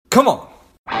Come on.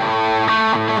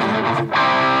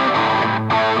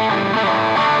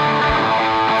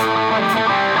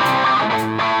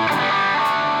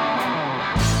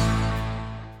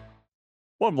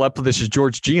 Well, Lepo, this is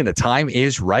George G, and the time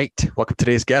is right. Welcome to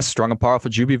today's guest, strong and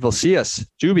powerful Juby Vilcius.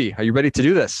 Juby, are you ready to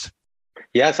do this?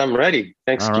 Yes, I'm ready.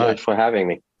 Thanks, George, for having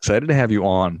me. Excited to have you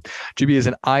on. Juby is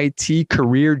an IT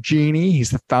career genie. He's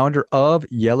the founder of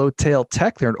Yellowtail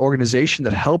Tech. They're an organization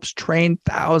that helps train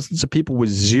thousands of people with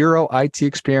zero IT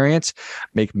experience,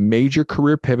 make major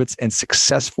career pivots, and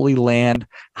successfully land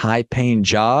high-paying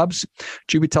jobs.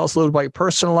 Juby, tell us a little about your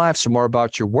personal life, some more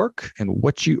about your work, and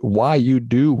why you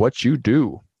do what you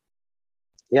do.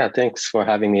 Yeah, thanks for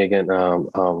having me again,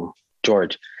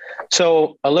 George.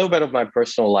 So a little bit of my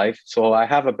personal life. So I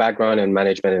have a background in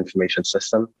management information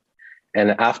system.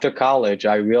 And after college,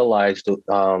 I realized,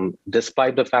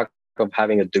 despite the fact of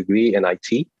having a degree in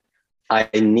IT, I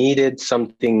needed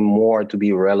something more to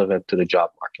be relevant to the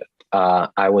job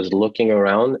market. I was looking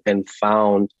around and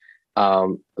found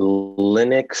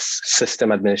Linux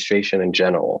system administration in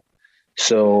general.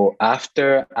 So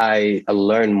after I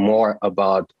learned more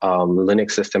about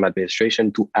Linux system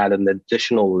administration, to add an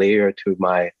additional layer to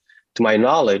my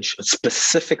knowledge, a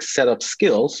specific set of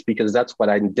skills, because that's what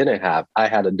I didn't have. I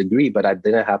had a degree, but I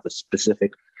didn't have a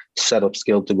specific set of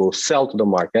skills to go sell to the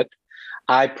market.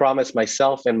 I promised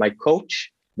myself and my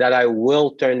coach that I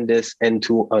will turn this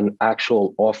into an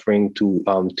actual offering to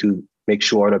make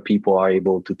sure other people are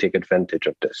able to take advantage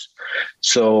of this.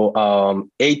 So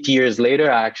 8 years later,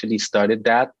 I actually started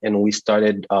that, and we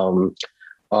started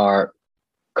our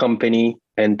company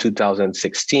in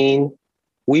 2016.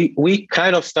 We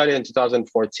kind of started in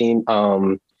 2014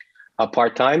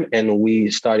 part-time, and we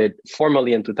started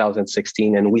formally in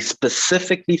 2016, and we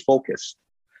specifically focused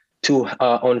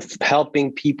on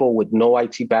helping people with no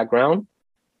IT background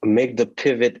make the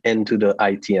pivot into the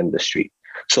IT industry.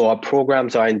 So our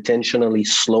programs are intentionally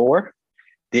slower.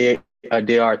 They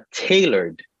are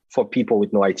tailored for people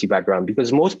with no IT background,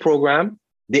 because most programs,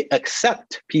 they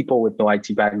accept people with no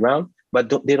IT background, but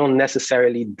they don't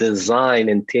necessarily design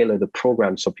and tailor the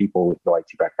programs for people with no IT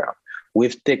background.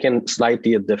 We've taken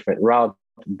slightly a different route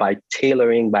by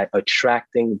tailoring, by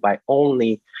attracting, by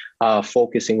only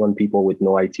focusing on people with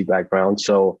no IT background.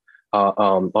 So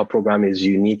our program is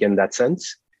unique in that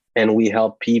sense, and we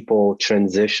help people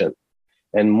transition.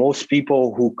 And most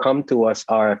people who come to us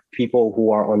are people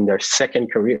who are on their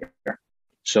second career.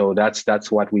 So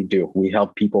that's what we do. We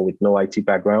help people with no IT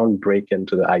background break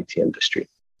into the IT industry.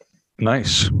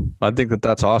 Nice. I think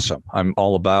that's awesome. I'm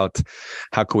all about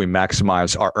how can we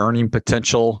maximize our earning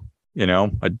potential.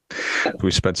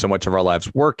 We spend so much of our lives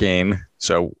working,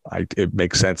 so it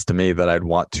makes sense to me that I'd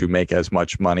want to make as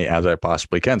much money as I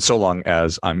possibly can, so long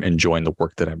as I'm enjoying the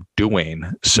work that I'm doing.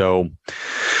 So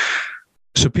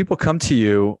people come to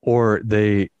you, or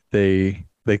they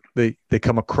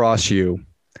come across you.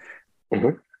 Mm-hmm.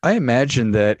 I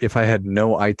imagine that if I had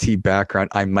no IT background,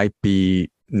 I might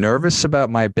be nervous about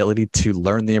my ability to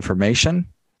learn the information.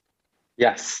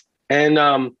 Yes.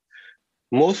 And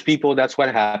most people, that's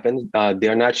what happens.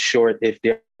 They're not sure if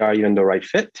they are even the right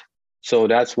fit. So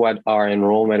that's what our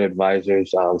enrollment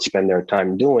advisors spend their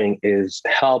time doing, is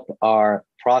help our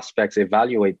prospects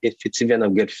evaluate if it's even a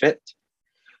good fit.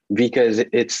 Because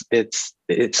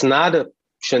it's not a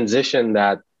transition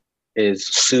that is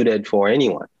suited for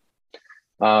anyone.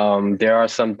 There are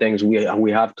some things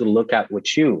we have to look at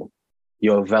with you,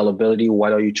 your availability.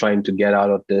 What are you trying to get out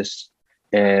of this?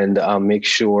 And make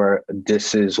sure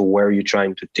this is where you're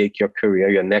trying to take your career,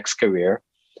 your next career,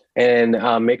 and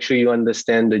make sure you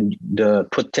understand the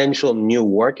potential new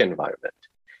work environment.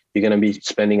 You're going to be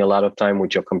spending a lot of time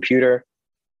with your computer.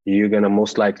 You're going to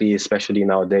most likely, especially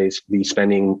nowadays, be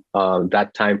spending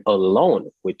that time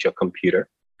alone with your computer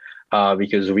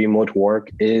because remote work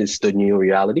is the new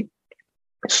reality.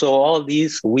 So all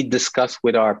these we discuss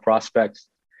with our prospects,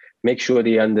 make sure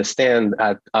they understand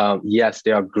that, yes,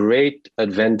 there are great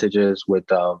advantages with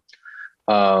a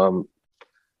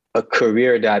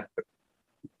career that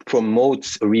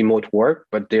promotes remote work,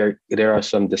 but there are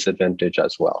some disadvantages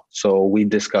as well. So we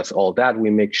discuss all that. We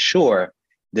make sure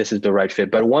this is the right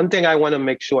fit. But one thing I want to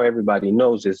make sure everybody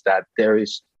knows is that there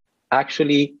is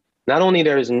actually not only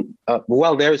there is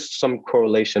some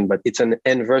correlation, but it's an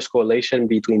inverse correlation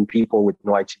between people with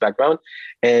no IT background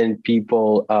and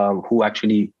people who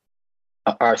actually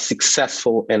are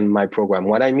successful in my program.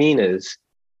 What I mean is,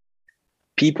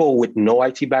 people with no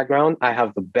IT background, I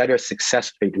have a better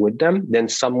success rate with them than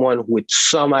someone with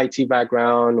some IT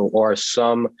background or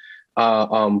some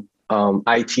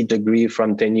IT degree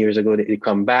from 10 years ago that they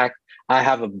come back. I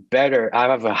have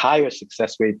a higher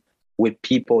success rate with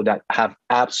people that have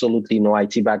absolutely no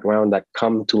IT background, that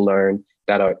come to learn,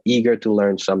 that are eager to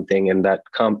learn something, and that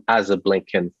come as a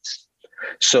blanket.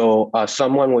 So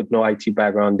someone with no IT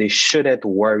background, they shouldn't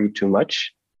worry too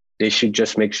much. They should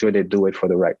just make sure they do it for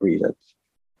the right reasons.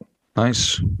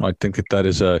 Nice. I think that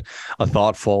is a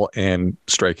thoughtful and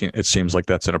striking. It seems like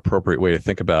that's an appropriate way to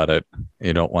think about it.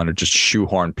 You don't want to just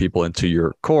shoehorn people into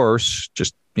your course,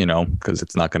 just, because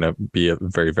it's not going to be a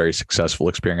very, very successful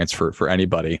experience for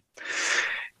anybody.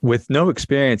 With no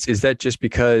experience, is that just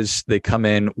because they come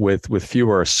in with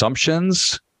fewer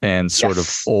assumptions and sort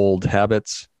of old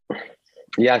habits?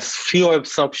 Yes, fewer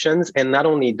assumptions. And not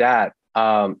only that,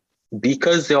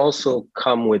 because they also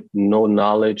come with no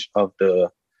knowledge of the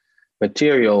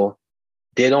material,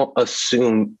 they don't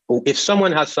assume. If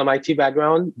someone has some IT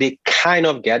background, they kind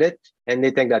of get it and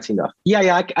they think that's enough.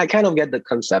 Yeah, I kind of get the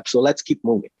concept, so let's keep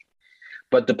moving.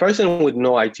 But the person with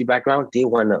no IT background, they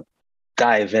want to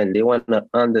dive in. They want to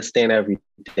understand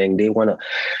everything. They want to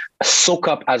soak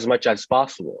up as much as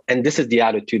possible. And this is the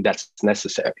attitude that's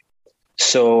necessary.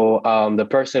 So the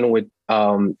person with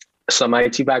some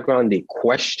IT background, they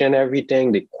question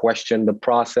everything. They question the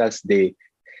process. They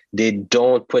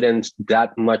don't put in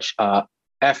that much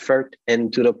effort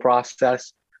into the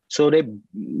process. So they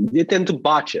tend to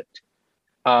botch it.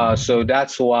 So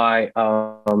that's why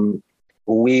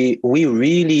we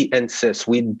really insist.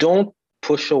 We don't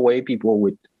push away people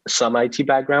with some IT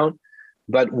background,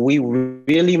 but we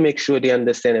really make sure they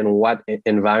understand in what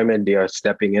environment they are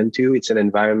stepping into. It's an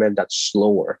environment that's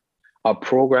slower. Our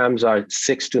programs are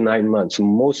 6 to 9 months.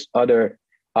 Most other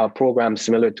programs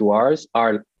similar to ours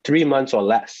are 3 months or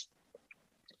less.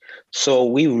 So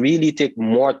we really take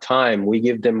more time. We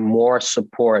give them more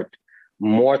support,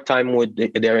 more time with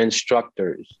their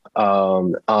instructors.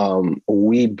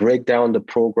 We break down the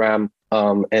program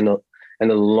in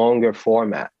a longer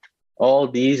format. All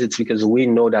these, it's because we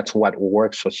know that's what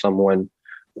works for someone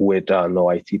with no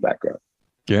IT background.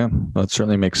 Yeah, that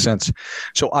certainly makes sense.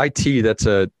 So IT, that's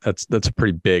a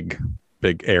pretty big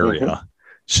area. Mm-hmm.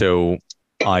 So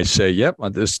I say, yep,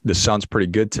 this sounds pretty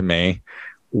good to me.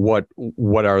 What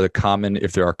are the common,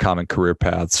 if there are common career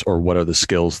paths, or what are the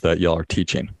skills that y'all are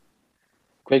teaching?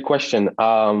 Great question.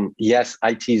 Yes,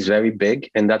 IT is very big.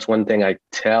 And that's one thing I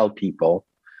tell people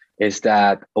is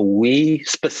that we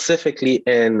specifically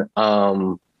in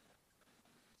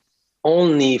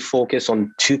only focus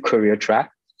on 2 career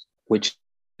tracks, which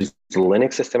is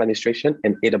Linux system administration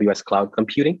and AWS cloud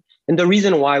computing. And the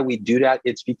reason why we do that,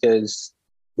 it's because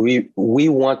we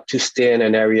want to stay in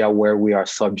an area where we are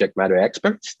subject matter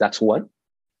experts. That's one.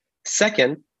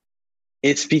 Second,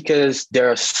 it's because there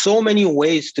are so many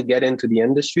ways to get into the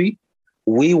industry.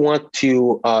 We want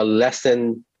to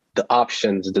lessen the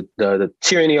options, the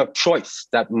tyranny of choice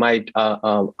that might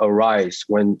arise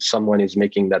when someone is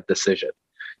making that decision.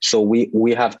 So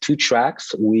we have 2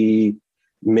 tracks. We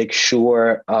make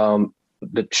sure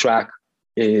the track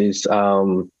is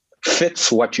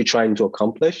fits what you're trying to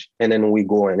accomplish, and then we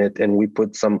go in it and we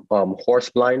put some horse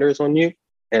blinders on you,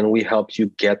 and we help you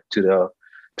get to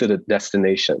the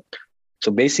destination.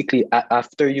 So basically,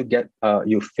 after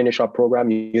you finish our program,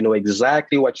 you know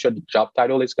exactly what your job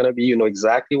title is going to be. You know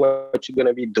exactly what you're going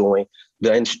to be doing.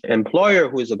 The employer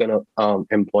who is going to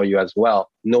employ you as well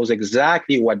knows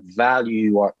exactly what value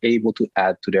you are able to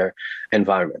add to their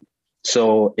environment.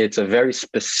 So it's a very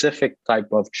specific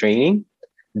type of training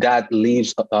that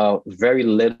leaves very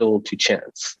little to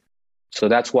chance. So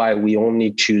that's why we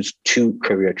only choose 2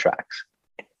 career tracks.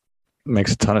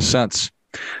 Makes a ton of sense.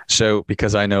 So,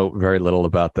 because I know very little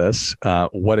about this,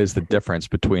 what is the difference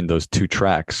between those 2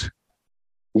 tracks?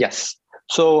 Yes.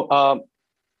 So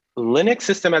Linux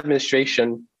system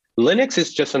administration, Linux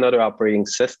is just another operating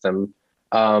system.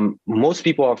 Most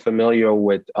people are familiar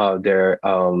with their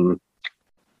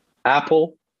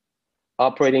Apple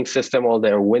operating system or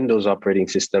their Windows operating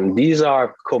system. These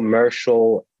are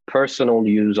commercial, personal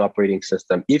use operating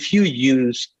system. If you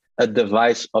use a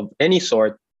device of any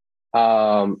sort,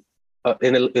 a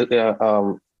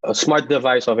smart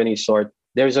device of any sort,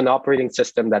 there's an operating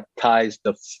system that ties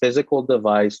the physical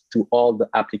device to all the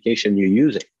application you're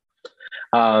using.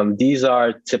 These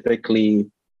are typically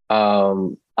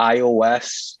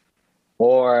iOS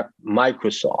or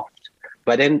Microsoft.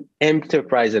 But in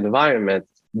enterprise environment,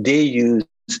 they use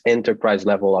enterprise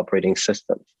level operating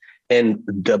systems. And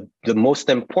the most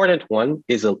important one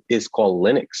is called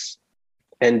Linux.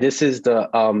 And this is the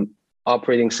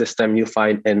operating system you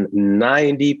find in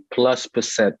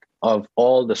 90+% of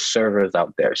all the servers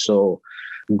out there. So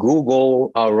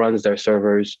Google runs their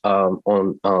servers on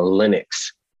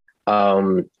Linux.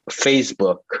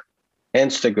 Facebook,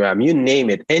 Instagram, you name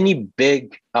it, any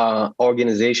big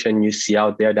organization you see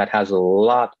out there that has a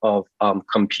lot of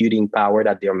computing power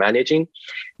that they're managing,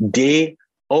 they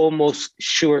almost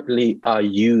surely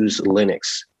use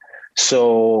Linux.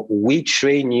 So we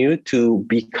train you to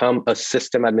become a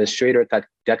system administrator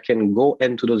that can go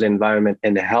into those environments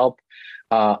and help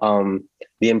the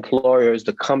employers,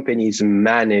 the companies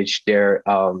manage their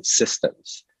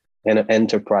systems at an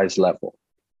enterprise level.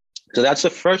 So that's the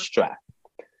first track.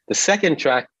 The second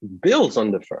track builds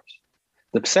on the first.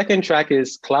 The second track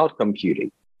is cloud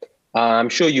computing. I'm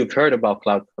sure you've heard about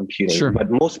cloud computing, Sure.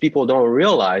 but most people don't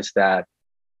realize that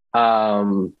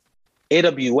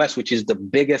AWS, which is the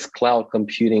biggest cloud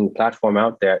computing platform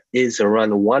out there, is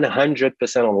run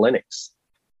 100% on Linux.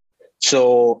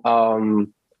 So,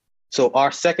 so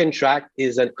our second track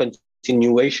is a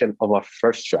continuation of our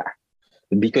first track.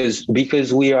 Because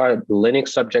we are Linux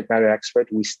subject matter expert,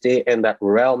 we stay in that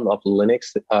realm of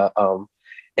Linux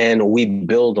and we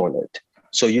build on it.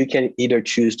 So you can either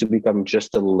choose to become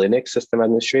just a Linux system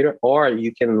administrator, or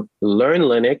you can learn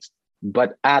Linux,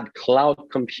 but add cloud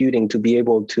computing to be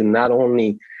able to not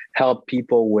only help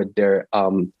people with their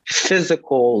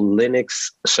physical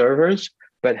Linux servers,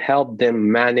 but help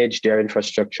them manage their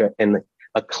infrastructure in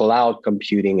a cloud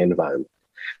computing environment.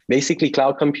 Basically,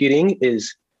 cloud computing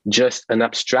is just an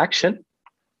abstraction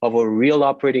of a real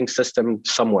operating system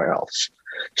somewhere else.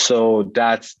 So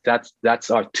that's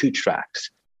our two tracks.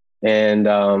 And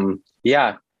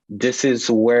this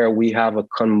is where we have a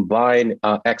combined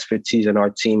expertise in our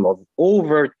team of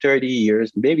over 30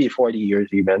 years, maybe 40 years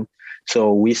even.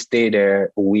 So we stay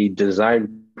there, we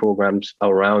design programs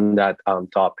around that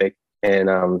topic,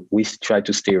 and we try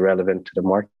to stay relevant to the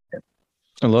market.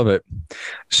 I love it.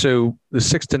 So the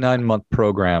 6 to 9 month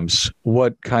programs,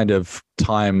 what kind of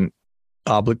time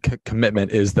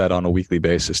commitment is that on a weekly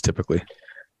basis typically?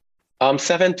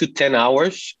 7 to 10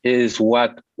 hours is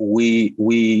what we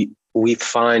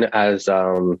find as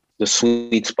the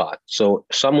sweet spot. So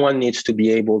someone needs to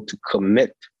be able to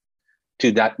commit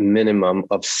to that minimum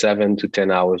of 7 to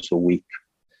 10 hours a week.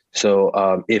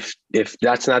 So if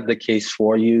that's not the case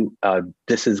for you,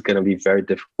 this is going to be very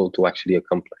difficult to actually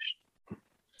accomplish.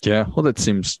 Yeah, well, that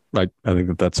seems like, I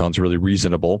think that sounds really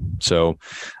reasonable. So,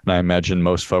 and I imagine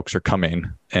most folks are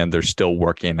coming and they're still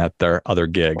working at their other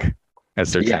gig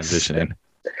as they're transitioning.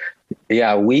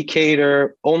 Yeah, we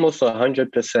cater almost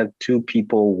 100% to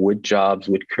people with jobs,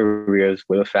 with careers,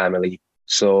 with a family.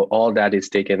 So all that is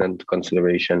taken into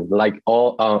consideration. Like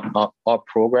all our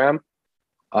program,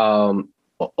 all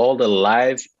the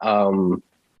live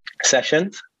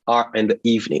sessions are in the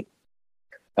evening.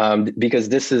 Because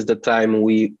this is the time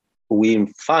we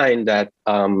find that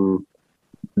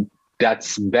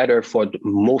that's better for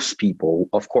most people.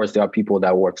 Of course, there are people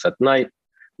that works at night,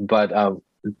 but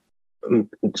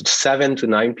 7 to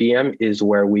 9 p.m. is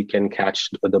where we can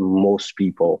catch the most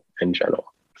people in general.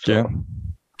 So, yeah,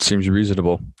 seems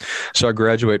reasonable. So I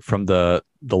graduate from the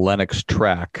Linux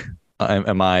track.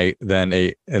 Am I then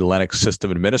a Linux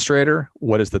system administrator?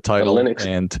 What is the title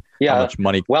and how much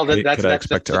money could I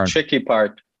expect to earn? That's the tricky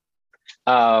part.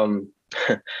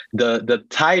 The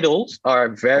titles are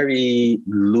very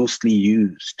loosely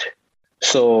used.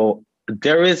 So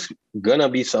there is gonna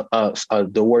be some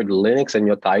the word Linux in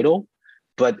your title,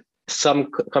 but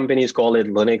some companies call it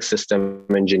Linux system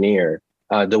engineer.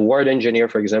 The word engineer,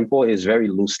 for example, is very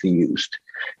loosely used.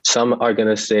 Some are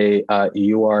gonna say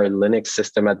you are a Linux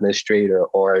system administrator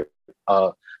or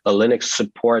a Linux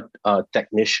support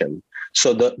technician.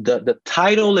 So the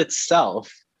title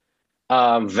itself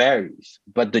varies,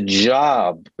 but the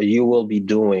job you will be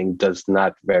doing does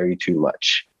not vary too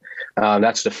much.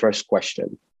 That's the first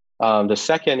question. The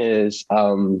second is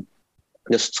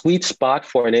the sweet spot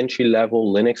for an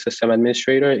entry-level Linux system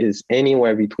administrator is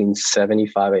anywhere between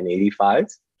 75 and 85,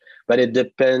 but it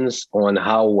depends on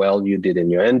how well you did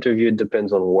in your interview. It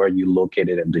depends on where you're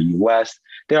located in the US.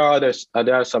 There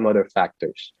are some other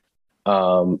factors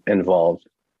involved.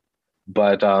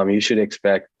 But you should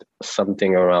expect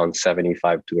something around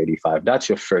 75 to 85. That's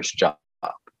your first job.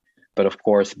 But of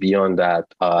course, beyond that,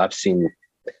 I've seen,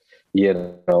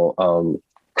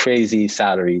 crazy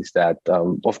salaries that,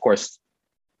 of course,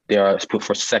 they are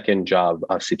for second job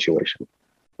situation.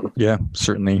 Yeah,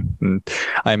 certainly. And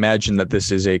I imagine that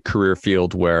this is a career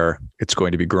field where it's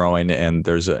going to be growing and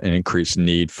there's an increased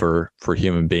need for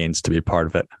human beings to be part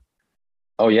of it.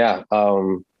 Oh, yeah.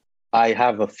 I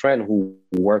have a friend who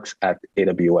works at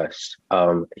AWS.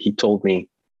 He told me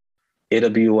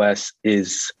AWS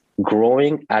is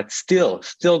growing at still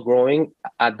growing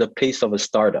at the pace of a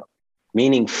startup,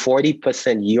 meaning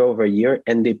 40% year over year.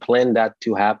 And they plan that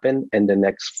to happen in the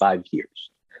next 5 years.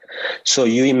 So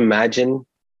you imagine,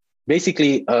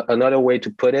 basically, another way to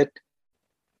put it,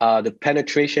 the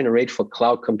penetration rate for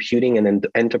cloud computing in an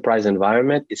enterprise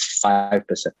environment is 5%.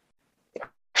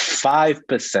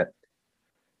 5%.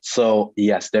 So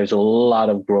yes, there's a lot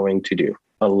of growing to do,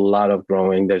 a lot of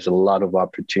growing. There's a lot of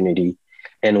opportunity.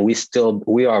 And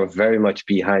we are very much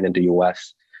behind in the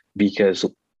US because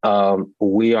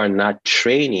we are not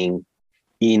training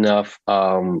enough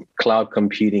cloud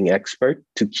computing expert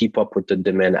to keep up with the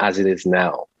demand as it is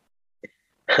now.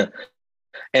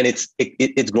 And it's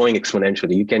growing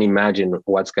exponentially. You can imagine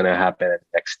what's going to happen in the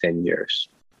next 10 years.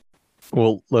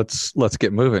 Well, let's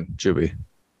get moving, Juby.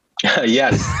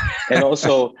 Yes. And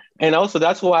also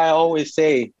that's why I always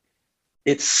say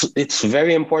it's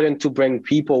very important to bring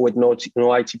people with no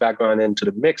IT background into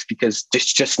the mix, because there's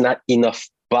just not enough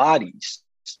bodies,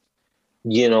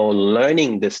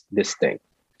 learning this thing.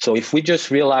 So if we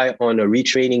just rely on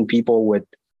retraining people with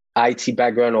IT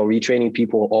background or retraining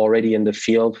people already in the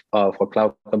field for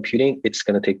cloud computing, it's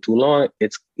going to take too long.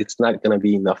 It's not going to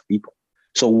be enough people.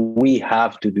 So we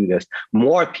have to do this.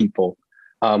 More people,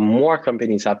 more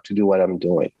companies have to do what I'm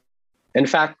doing. In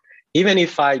fact, even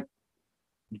if I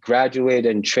graduate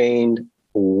and trained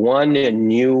one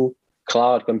new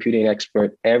cloud computing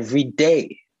expert every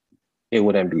day, it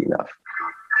wouldn't be enough.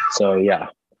 So yeah,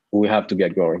 we have to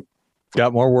get going.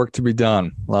 Got more work to be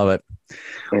done. Love it.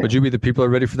 Would you be the people are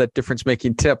ready for that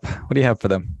difference-making tip? What do you have for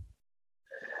them?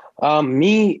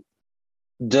 The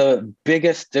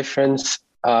biggest difference,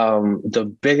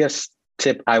 the biggest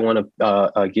tip I want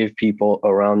to give people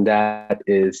around that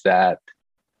is that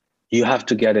you have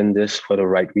to get in this for the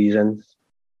right reasons.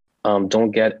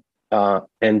 Don't get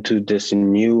into this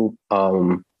new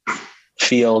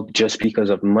field just because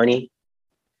of money,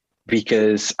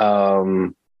 because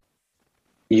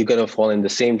you're going to fall in the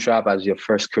same trap as your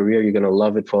first career. You're going to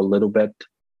love it for a little bit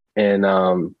and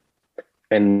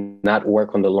not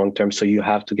work on the long term. So you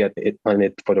have to get on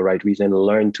it for the right reason.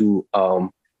 Learn to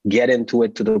get into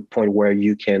it to the point where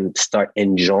you can start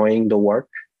enjoying the work.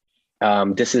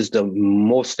 This is the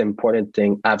most important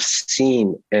thing I've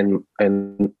seen in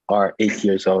our 8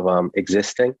 years of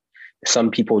existing.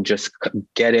 Some people just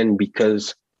get in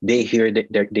because they hear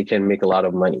that they can make a lot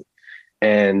of money.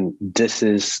 And this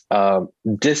is a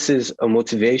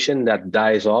motivation that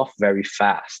dies off very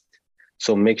fast.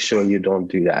 So make sure you don't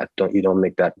do that. You don't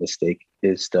make that mistake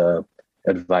is the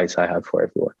advice I have for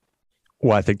everyone.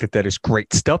 Well, I think that is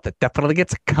great stuff. That definitely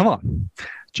gets a come on.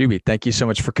 Juby, thank you so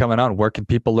much for coming on. Where can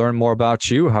people learn more about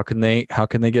you? How can they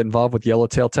get involved with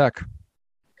Yellowtail Tech?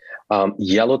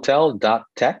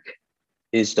 Yellowtail.tech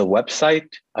is the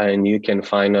website, and you can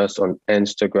find us on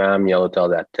Instagram,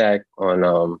 Yellowtail.tech,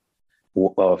 on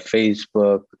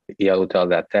Facebook,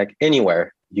 Yellowtail.tech.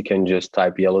 Anywhere you can just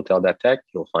type Yellowtail.tech,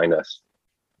 you'll find us.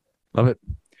 Love it.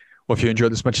 Well, if you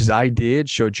enjoyed this as much as I did,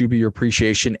 show Juby your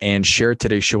appreciation and share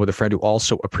today's show with a friend who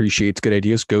also appreciates good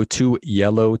ideas. Go to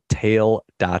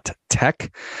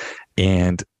Yellowtail.tech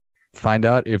and find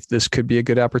out if this could be a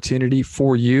good opportunity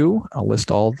for you. I'll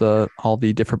list all the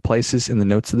different places in the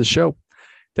notes of the show.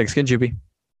 Thanks again, Juby.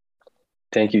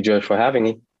 Thank you, George, for having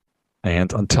me.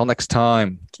 And until next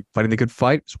time, keep fighting the good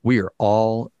fight. We are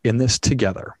all in this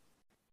together.